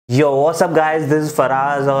Yo what's up guys, this is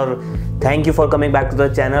Faraz और thank you for coming back to the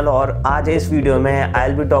channel. और आज इस video में I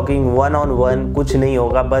will be talking one on one, कुछ नहीं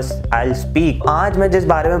होगा, बस आई विल स्पीक। आज मैं जिस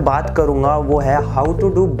बारे में बात करूंगा वो है how to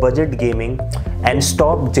do budget gaming and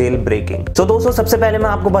stop jail breaking. तो दोस्तों, सबसे पहले मैं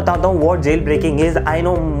आपको बताता हूँ what jail braking is. I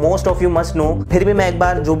know most of you must know, फिर भी मैं एक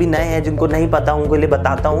बार जो भी नए हैं जिनको नहीं पता उनके लिए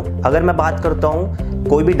बताता हूँ। अगर मैं बात करता हूँ,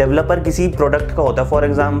 कोई भी डेवलपर किसी प्रोडक्ट का होता है, फॉर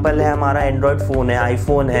एग्जाम्पल है हमारा एंड्रॉयड फ़ोन है,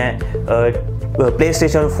 आईफोन है,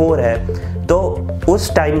 PlayStation 4 है, तो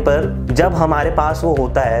उस टाइम पर जब हमारे पास वो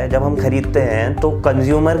होता है, जब हम खरीदते हैं, तो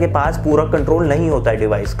कंज्यूमर के पास पूरा कंट्रोल नहीं होता है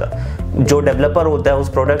डिवाइस का। जो डेवलपर होता है उस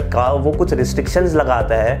प्रोडक्ट का, वो कुछ रिस्ट्रिक्शंस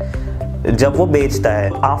लगाता है जब वो बेचता है।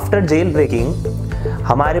 आफ्टर जेल ब्रेकिंग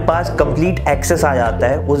हमारे पास कंप्लीट एक्सेस आ जाता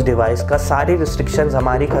है उस डिवाइस का, सारी रिस्ट्रिक्शंस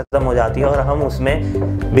हमारी ख़त्म हो जाती है और हम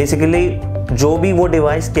उसमें बेसिकली जो भी वो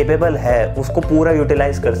डिवाइस केपेबल है उसको पूरा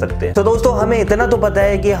यूटिलाइज कर सकते हैं। तो दोस्तों, हमें इतना तो पता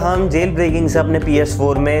है कि हम जेल ब्रेकिंग से अपने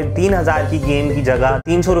PS4 में 3000 की गेम की जगह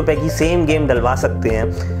 300 रुपए की सेम गेम डलवा सकते हैं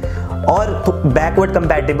और बैकवर्ड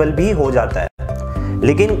कंपैटिबल भी हो जाता है।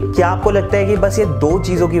 लेकिन क्या आपको लगता है कि बस ये दो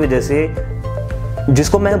चीज़ों की वजह से,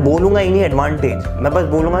 जिसको मैं बोलूँगा ही नहीं एडवांटेज, मैं बस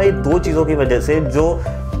बोलूँगा ये दो चीज़ों की वजह से जो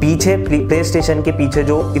पीछे PlayStation के पीछे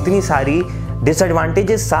जो इतनी सारी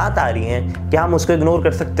डिसएडवांटेजेस साथ आ रही हैं, क्या हम उसको इग्नोर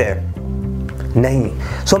कर सकते हैं? नहीं।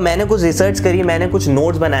 सो मैंने कुछ रिसर्च करी, मैंने कुछ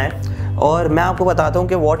नोट्स बनाए और मैं आपको बताता हूँ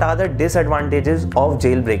कि what are the disadvantages of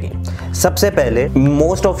jail breaking. सबसे पहले,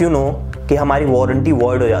 मोस्ट ऑफ यू नो कि हमारी वारंटी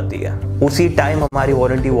वॉइड हो जाती है, उसी टाइम हमारी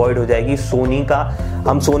वारंटी वॉइड हो जाएगी। सोनी का,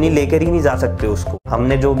 हम सोनी लेकर ही नहीं जा सकते उसको,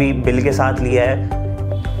 हमने जो भी बिल के साथ लिया है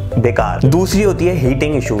बेकार। दूसरी होती है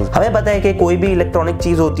हीटिंग इश्यूज। हमें पता है कि कोई भी इलेक्ट्रॉनिक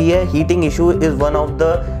चीज होती है, heating issue is one of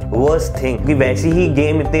the worst thing. कि वैसी ही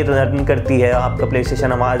गेम इतनी रन करती है, आपका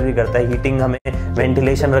PlayStation आवाज भी करता है, हीटिंग हमें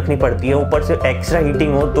वेंटिलेशन रखनी पड़ती है, ऊपर से एक्स्ट्रा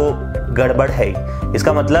हीटिंग हो तो गड़बड़ है ही।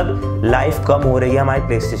 इसका मतलब लाइफ कम हो रही है हमारी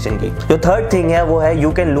PlayStation की। जो थर्ड थिंग है वो है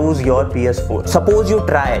you can lose your PS4। Suppose you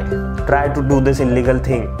try to do this illegal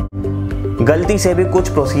thing, गलती से भी कुछ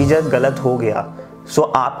प्रोसीजर गलत हो गया, सो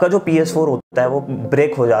आपका जो PS4 होता है वो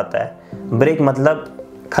ब्रेक हो जाता है। ब्रेक मतलब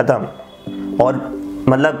खत्म, और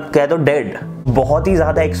मतलब कह दो डेड। बहुत ही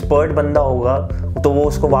ज़्यादा एक्सपर्ट बंदा होगा तो वो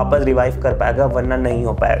उसको वापस रिवाइव कर पाएगा, वरना नहीं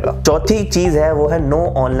हो पाएगा। चौथी चीज़ है वो है नो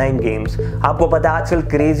ऑनलाइन गेम्स। आपको पता है आजकल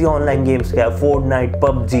क्रेजी ऑनलाइन गेम्स क्या है, फोर्टनाइट,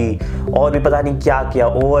 PUBG और भी पता नहीं क्या क्या,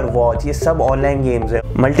 ओवरवॉच, ये सब ऑनलाइन गेम्स है।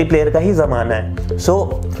 मल्टीप्लेयर का ही ज़माना है।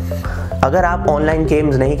 सो अगर आप ऑनलाइन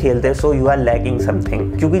गेम्स नहीं खेलते, so you are lacking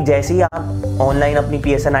something. क्योंकि जैसे ही आप ऑनलाइन अपनी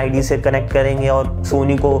PSN ID से कनेक्ट करेंगे और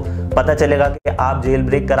सोनी को पता चलेगा कि आप जेल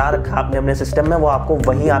ब्रेक करा रखा आपने अपने सिस्टम में, वो आपको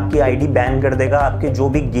वहीं आपकी ID बैन कर देगा। आपके जो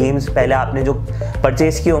भी गेम्स पहले आपने जो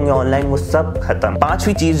परचेज किए होंगे ऑनलाइन, वो सब खत्म।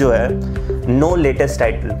 पांचवी चीज़ जो है, नो लेटेस्ट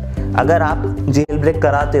टाइटल। अगर आप जेल ब्रेक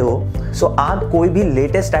कराते हो, सो आप कोई भी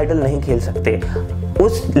लेटेस्ट टाइटल नहीं खेल सकते।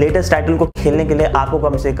 उस लेटेस्ट टाइटल को खेलने के लिए आपको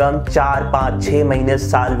कम से कम 4, 5, 6 महीने,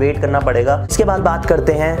 साल वेट करना पड़ेगा। इसके बाद बात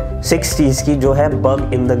करते हैं 6 चीज़ की, जो है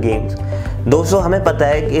बग इन द गेम्स। दोस्तों, हमें पता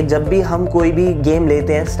है कि जब भी हम कोई भी गेम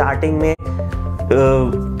लेते हैं, स्टार्टिंग में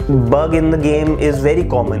bug in the game is very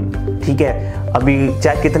common. ठीक है, अभी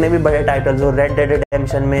चाहे कितने भी बड़े टाइटल्स हो, रेड डेड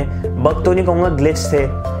रिडेम्पशन में बग तो नहीं कहूँगा, ग्लिच थे,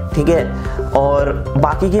 ठीक है, और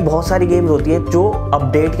बाकी की बहुत सारी गेम्स होती हैं जो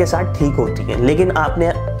अपडेट के साथ ठीक होती हैं। लेकिन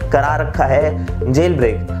आपने करा रखा है जेल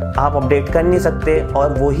ब्रेक, आप अपडेट कर नहीं सकते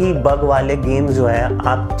और वही बग वाले गेम्स जो हैं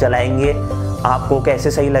आप चलाएंगे, आपको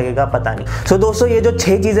कैसे सही लगेगा पता नहीं। सो दोस्तों, ये जो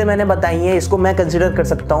 6 चीज़ें मैंने बताई हैं, इसको मैं कंसिडर कर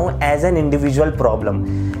सकता हूँ एज एन इंडिविजुअल प्रॉब्लम।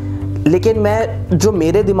 लेकिन मैं, जो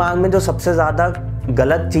मेरे दिमाग में जो सबसे ज़्यादा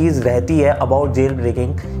गलत चीज़ रहती है about jail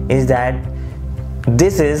braking is that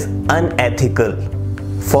this is unethical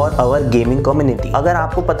for our gaming community. अगर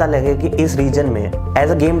आपको पता लगे कि इस रीजन में, एज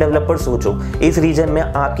अ गेम डेवलपर सोचो, इस रीजन में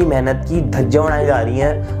आपकी मेहनत की धज्जियां उड़ाई जा रही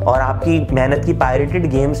हैं और आपकी मेहनत की पायरेटेड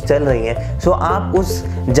गेम्स चल रही हैं, सो आप उस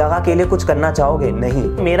जगह के लिए कुछ करना चाहोगे? नहीं।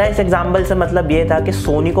 मेरा इस एग्जाम्पल से मतलब ये था कि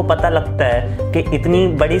सोनी को पता लगता है कि इतनी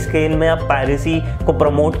बड़ी स्केल में अब पायरेसी को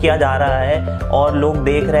प्रमोट किया जा रहा है और लोग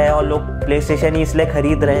देख रहे हैं और लोग PlayStation ही इसलिए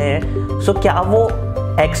खरीद रहे हैं, सो क्या वो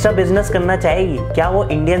एक्स्ट्रा बिजनेस करना चाहेगी? क्या वो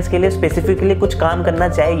इंडियंस के लिए स्पेसिफिकली कुछ काम करना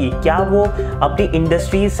चाहेगी? क्या वो अपनी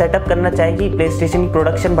इंडस्ट्री सेटअप करना चाहेगी, PlayStation की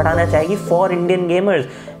प्रोडक्शन बढ़ाना चाहेगी फॉर इंडियन गेमर्स,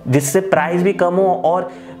 जिससे प्राइस भी कम हो और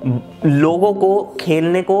लोगों को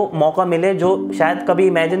खेलने को मौका मिले जो शायद कभी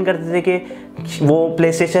इमेजिन करते थे कि वो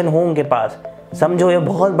PlayStation हो उनके पास? समझो, ये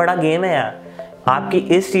बहुत बड़ा गेम है यार। आपकी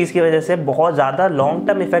इस चीज़ की वजह से बहुत ज़्यादा लॉन्ग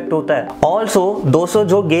टर्म इफेक्ट होता है। ऑल्सो दोस्तों,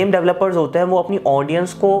 जो गेम डेवलपर्स होते हैं वो अपनी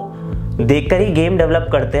ऑडियंस को देखकर ही गेम डेवलप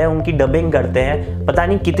करते हैं, उनकी डबिंग करते हैं, पता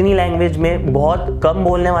नहीं कितनी लैंग्वेज में, बहुत कम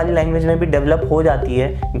बोलने वाली लैंग्वेज में भी डेवलप हो जाती है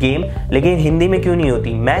गेम, लेकिन हिंदी में क्यों नहीं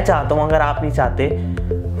होती? मैं चाहता हूँ, अगर आप नहीं चाहते,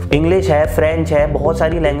 इंग्लिश है, फ्रेंच है, बहुत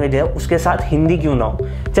सारी लैंग्वेज है, उसके साथ हिंदी क्यों ना हो।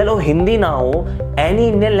 चलो हिंदी ना हो, any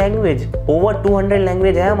Indian language, over 200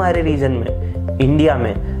 language है हमारे रीजन में, इंडिया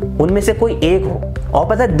में, उनमें से कोई एक हो। और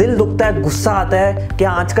पता है दिल दुखता है, गुस्सा आता है कि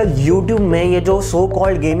आजकल YouTube में ये जो सो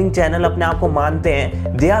कॉल्ड गेमिंग चैनल अपने आप को मानते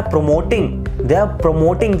हैं, they are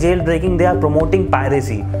promoting jail breaking, they are promoting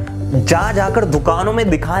piracy. जाकर दुकानों में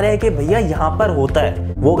दिखा रहे हैं कि भैया यहाँ पर होता है।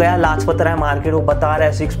 वो गया लाजपत राय मार्केट, वो बता रहा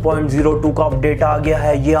है 6.02 का अपडेट आ गया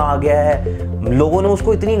है, ये आ गया है। लोगों ने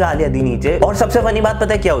उसको इतनी गालियां दी नीचे। और सबसे फनी बात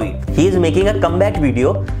पता है क्या हुई, he is making a comeback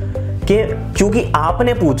video कि क्योंकि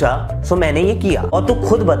आपने पूछा सो मैंने ये किया। और तू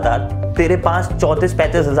खुद बता, तेरे पास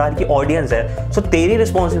 34-35 हजार की ऑडियंस है, सो तेरी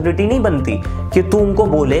रिस्पॉन्सिबिलिटी नहीं बनती कि तू उनको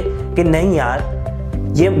बोले कि नहीं यार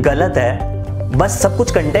ये गलत है, बस सब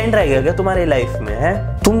कुछ कंटेंट रहेगा क्या तुम्हारी लाइफ में है।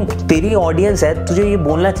 तेरी ऑडियंस है, तुझे ये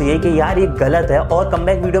बोलना चाहिए कि यार ये गलत है। और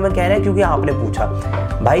कमबैक वीडियो में कह रहे हैं क्योंकि आपने पूछा।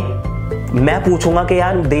 भाई मैं पूछूंगा कि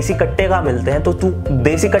यार देसी कट्टे कहाँ मिलते हैं, तो तू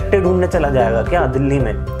देसी कट्टे ढूंढने चला जाएगा क्या दिल्ली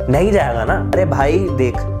में? नहीं जाएगा ना। अरे भाई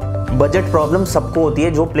देख, बजट प्रॉब्लम सबको होती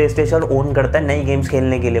है। जो प्ले स्टेशन ओन करता है नई गेम्स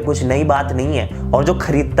खेलने के लिए, कुछ नई बात नहीं है, और जो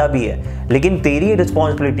खरीदता भी है, लेकिन तेरी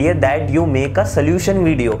रिस्पॉन्सिबिलिटी है that you make a solution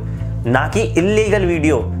video, ना कि इल्लीगल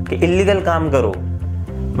वीडियो कि इल्लीगल काम करो।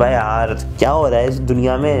 भाई यार क्या हो रहा है इस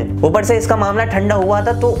दुनिया में। ऊपर से इसका मामला ठंडा हुआ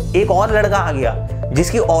था तो एक और लड़का आ गया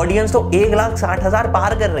जिसकी ऑडियंस तो 1,60,000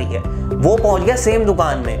 पार कर रही है, वो पहुंच गया सेम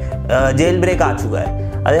दुकान में, जेल ब्रेक आ चुका है।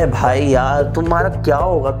 अरे भाई यार तुम्हारा क्या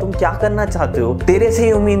होगा, तुम क्या करना चाहते हो? तेरे से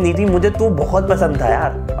ही उम्मीद नहीं थी, मुझे तू बहुत पसंद था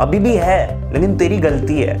यार, अभी भी है, लेकिन तेरी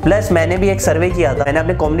गलती है। प्लस मैंने भी एक सर्वे किया था, मैंने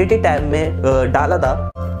अपने कम्युनिटी टैब में डाला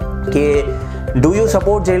था कि do you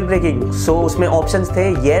support jail breaking. सो उसमें ऑप्शंस थे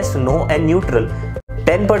yes, no and neutral.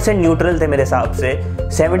 10% neutral थे मेरे हिसाब से,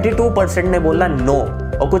 72% ने बोला नो,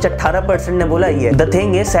 और कुछ 18% ने बोला ये। द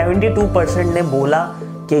थिंग है 72% ने बोला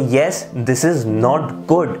कि yes this is not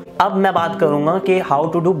good. अब मैं बात करूंगा कि how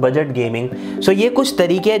to do budget gaming. सो ये कुछ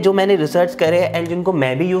तरीके हैं जो मैंने रिसर्च करे एंड जिनको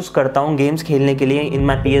मैं भी यूज करता हूँ गेम्स खेलने के लिए इन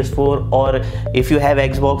माई PS4, और इफ यू हैव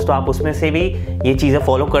Xbox तो आप उसमें से भी ये चीजें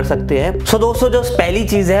फॉलो कर सकते हैं। सो दोस्तों जो पहली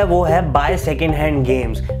चीज है वो है बाय सेकेंड हैंड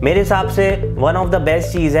गेम्स। मेरे हिसाब से वन ऑफ द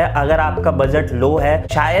बेस्ट चीज है। अगर आपका बजट लो है,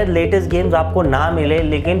 शायद लेटेस्ट गेम्स आपको ना मिले,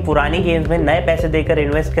 लेकिन पुरानी गेम्स में नए पैसे देकर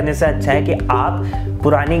इन्वेस्ट करने से अच्छा है कि आप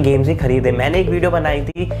पुरानी गेम्स ही खरीदें। मैंने एक वीडियो बनाई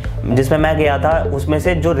थी जिसमें मैं गया था, उसमें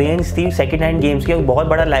से जो रेंज थी सेकेंड हैंड गेम्स की, बहुत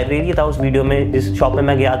बड़ा लाइब्रेरी था उस वीडियो में, जिस शॉप में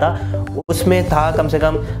मैं गया था उसमें था कम से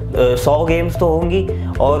कम 100 गेम्स तो होंगी,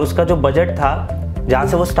 और उसका जो बजट था जहाँ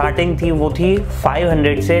से वो स्टार्टिंग थी वो थी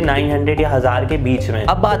 500 से 900 या 1000 के बीच में।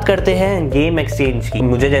 अब बात करते हैं गेम एक्सचेंज की।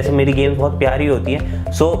 मुझे जैसे मेरी गेम्स बहुत प्यारी होती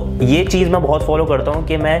है, सो ये चीज़ मैं बहुत फॉलो करता हूँ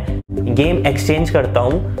कि मैं गेम एक्सचेंज करता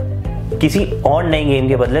हूँ किसी और नई गेम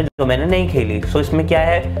के बदले जो मैंने नहीं खेली। सो इसमें क्या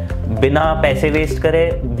है, बिना पैसे वेस्ट करे,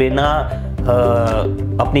 बिना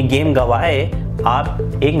अपनी गेम गवाए,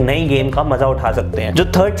 आप एक नई गेम का मजा उठा सकते हैं। जो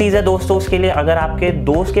थर्ड चीज है दोस्तों, उसके लिए अगर आपके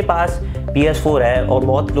दोस्त के पास PS4 है और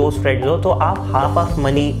बहुत क्लोज फ्रेंड्स हो, तो आप हाफ ऑफ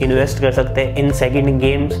मनी इन्वेस्ट कर सकते हैं इन सेकेंड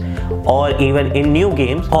गेम्स और इवन इन न्यू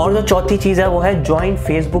गेम्स। और जो चौथी चीज है वो है ज्वाइन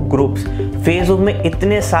फेसबुक ग्रुप्स। फेसबुक में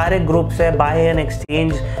इतने सारे ग्रुप्स है, bye and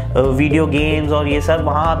exchange video games और ये सब।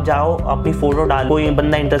 वहाँ आप जाओ, अपनी फोटो डालो, कोई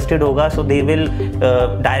बंदा इंटरेस्टेड होगा सो they will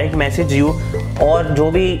direct message you, और जो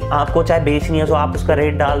भी आपको चाहे बेचनी है तो आप उसका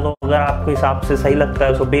रेट डाल दो, अगर आपको हिसाब से सही लगता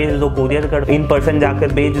है तो बेच दो, कुरियर कर दो, इन पर्सन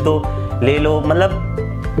जाकर बेच दो, ले लो। मतलब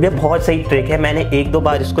ये बहुत सही ट्रिक है, मैंने 1-2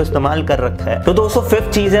 बार इसको इस्तेमाल कर रखा है। तो दोस्तों फिफ्थ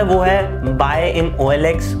चीज है वो है बाय इन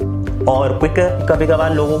OLX और क्विकर। कभी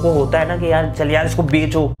कभार लोगों को होता है ना कि यार चल यार इसको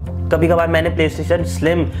बेचो। कभी कभार मैंने PlayStation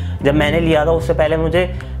Slim जब मैंने लिया था, उससे पहले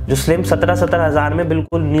मुझे जो Slim 17 हज़ार में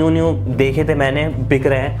बिल्कुल न्यू देखे थे मैंने, बिक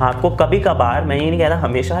रहे हैं। आपको कभी कभार, मैं ये नहीं कह रहा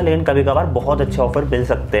हमेशा, लेकिन कभी कभार बहुत अच्छे ऑफर मिल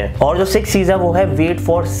सकते हैं। और जो 6th चीज़ है वो है वेट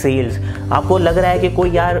फॉर सेल्स। आपको लग रहा है कि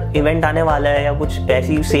कोई यार इवेंट आने वाला है या कुछ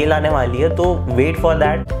ऐसी सेल आने वाली है, तो वेट फॉर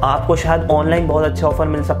दैट। आपको शायद ऑनलाइन बहुत अच्छे ऑफर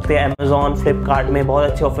मिल सकते हैं, Amazon, Flipkart में बहुत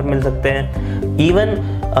अच्छे ऑफर मिल सकते हैं। इवन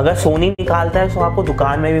अगर सोनी निकालता है तो आपको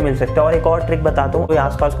दुकान में भी मिल सकता है। और एक और ट्रिक बताता हूँ, कोई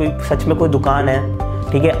आसपास कोई सच में कोई दुकान है,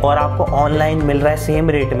 ठीक है, और आपको ऑनलाइन मिल रहा है सेम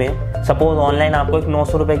रेट में, सपोज ऑनलाइन आपको एक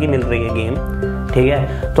 900 रुपये की मिल रही है गेम, ठीक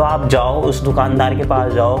है, तो आप जाओ उस दुकानदार के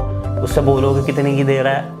पास जाओ, उससे बोलोगे कितने की दे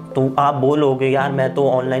रहा है, तो आप बोलोगे यार मैं तो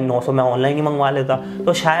ऑनलाइन 900 में ऑनलाइन ही मंगवा लेता,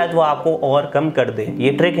 तो शायद वो आपको और कम कर दे।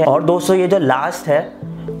 ये ट्रिक है। और दोस्तों ये जो लास्ट है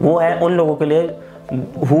वो है उन लोगों के लिए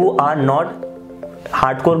who are not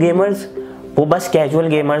hardcore gamers, वो बस कैजुअल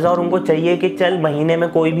गेमर्स, और उनको चाहिए कि चल महीने में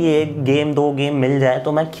कोई भी 1 गेम 2 गेम मिल जाए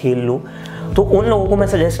तो मैं खेल लूँ। तो उन लोगों को मैं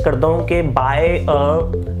सजेस्ट करता हूँ कि बाय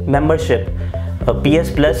मेंबरशिप PS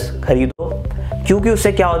Plus खरीदो, क्योंकि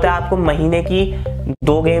उससे क्या होता है, आपको महीने की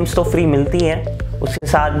 2 गेम्स तो फ्री मिलती हैं, उसके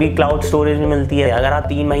साथ भी क्लाउड स्टोरेज भी मिलती है। अगर आप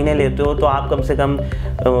 3 महीने लेते हो तो आप कम से कम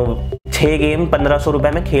 6 गेम 1500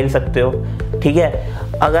 रुपये में खेल सकते हो, ठीक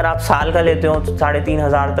है। अगर आप साल का लेते हो तो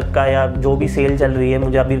 3500 तक का, या जो भी सेल चल रही है,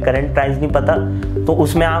 मुझे अभी करंट प्राइस नहीं पता, तो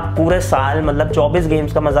उसमें आप पूरे साल मतलब 24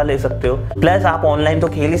 गेम्स का मज़ा ले सकते हो, प्लस आप ऑनलाइन तो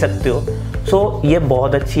खेल ही सकते हो। सो ये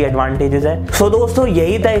बहुत अच्छी एडवांटेजेस है। सो दोस्तों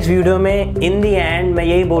यही था इस वीडियो में। इन दी एंड मैं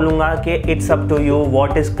यही बोलूँगा कि it's up to you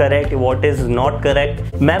what is correct what is not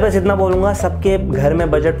correct. मैं बस इतना बोलूँगा, सबके घर में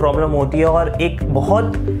बजट प्रॉब्लम होती है, और एक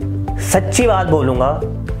बहुत सच्ची बात बोलूँगा,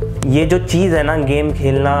 ये जो चीज़ है ना गेम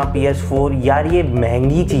खेलना PS4, यार ये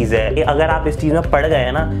महंगी चीज़ है। अगर आप इस चीज़ में पड़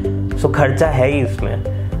गए ना तो खर्चा है ही इसमें,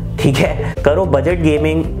 ठीक है। करो बजट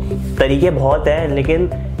गेमिंग, तरीके बहुत हैं, लेकिन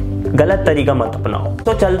गलत तरीका मत अपनाओ।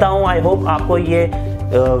 तो चलता हूँ, आई होप आपको ये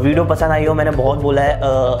वीडियो पसंद आई हो। मैंने बहुत बोला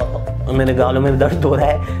है, मेरे गालों में दर्द हो रहा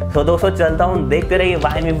है। तो दोस्तों चलता हूँ, देखते रहिए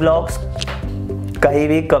वाई मी व्लॉग्स, कहीं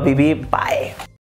भी कभी भी, बाय।